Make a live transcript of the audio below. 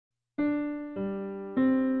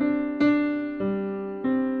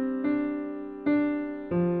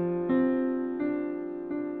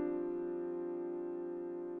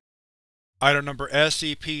Item Number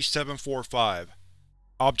SCP-745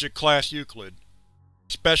 Object Class Euclid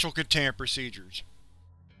Special Containment Procedures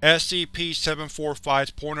SCP-745's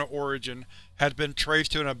point of origin has been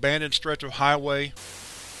traced to an abandoned stretch of highway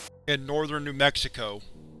in northern New Mexico.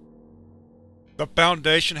 The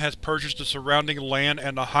Foundation has purchased the surrounding land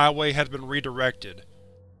and the highway has been redirected.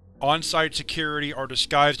 On-site security are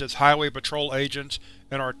disguised as highway patrol agents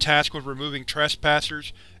and are tasked with removing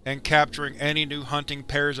trespassers and capturing any new hunting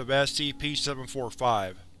pairs of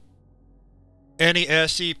SCP-745. Any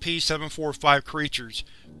SCP-745 creatures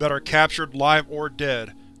that are captured live or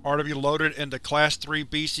dead are to be loaded into Class 3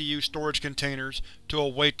 BCU storage containers to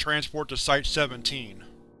await transport to Site-17.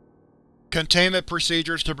 Containment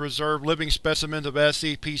procedures to preserve living specimens of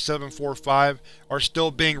SCP-745 are still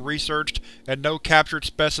being researched, and no captured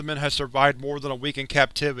specimen has survived more than a week in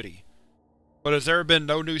captivity. But as there have been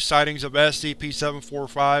no new sightings of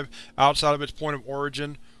SCP-745 outside of its point of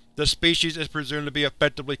origin, the species is presumed to be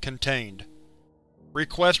effectively contained.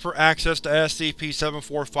 Requests for access to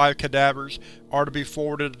SCP-745 cadavers are to be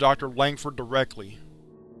forwarded to Dr. Langford directly.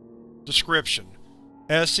 Description: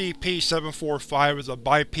 SCP-745 is a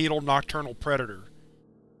bipedal nocturnal predator.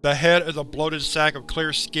 The head is a bloated sack of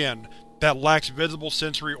clear skin that lacks visible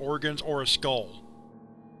sensory organs or a skull.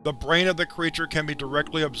 The brain of the creature can be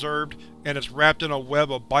directly observed and is wrapped in a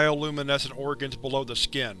web of bio-luminescent organs below the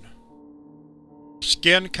skin.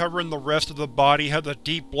 Skin covering the rest of the body has a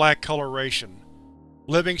deep black coloration.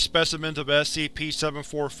 Living specimens of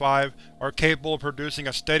SCP-745 are capable of producing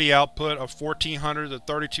a steady output of 1400 to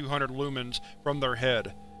 3200 lumens from their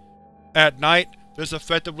head. At night, this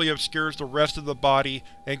effectively obscures the rest of the body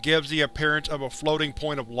and gives the appearance of a floating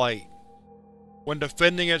point of light. When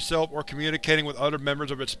defending itself or communicating with other members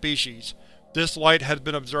of its species, this light has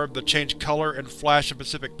been observed to change color and flash in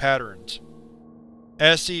specific patterns.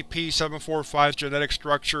 SCP-745's genetic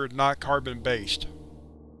structure is not carbon-based.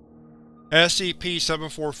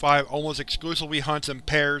 SCP-745 almost exclusively hunts in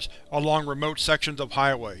pairs along remote sections of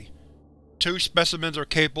highway. Two specimens are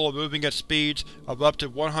capable of moving at speeds of up to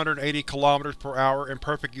 180 km per hour in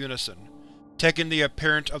perfect unison, taking the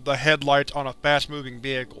appearance of the headlights on a fast-moving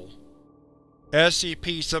vehicle.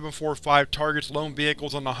 SCP-745 targets lone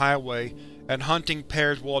vehicles on the highway, and hunting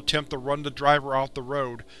pairs will attempt to run the driver off the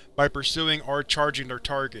road by pursuing or charging their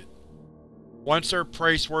target. Once their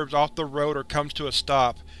prey swerves off the road or comes to a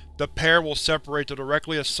stop, the pair will separate to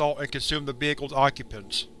directly assault and consume the vehicle's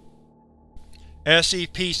occupants.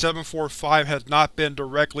 SCP-745 has not been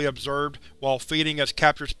directly observed while feeding, as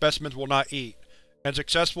captured specimens will not eat, and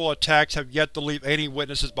successful attacks have yet to leave any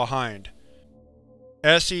witnesses behind.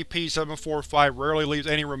 SCP-745 rarely leaves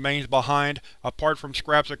any remains behind apart from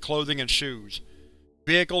scraps of clothing and shoes.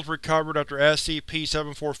 Vehicles recovered after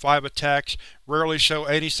SCP-745 attacks rarely show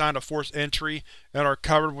any sign of forced entry and are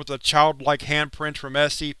covered with the childlike handprints from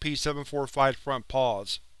SCP-745's front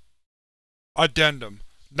paws. Addendum: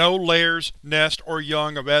 no layers, nest, or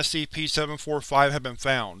young of SCP-745 have been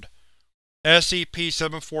found.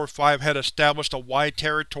 SCP-745 had established a wide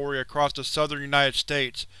territory across the southern United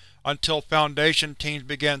States until Foundation teams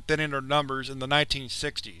began thinning their numbers in the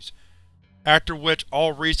 1960s. After which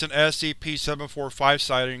all recent SCP-745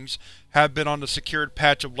 sightings have been on the secured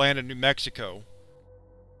patch of land in New Mexico.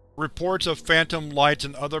 Reports of phantom lights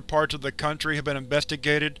in other parts of the country have been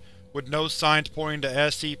investigated, with no signs pointing to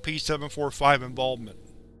SCP-745 involvement.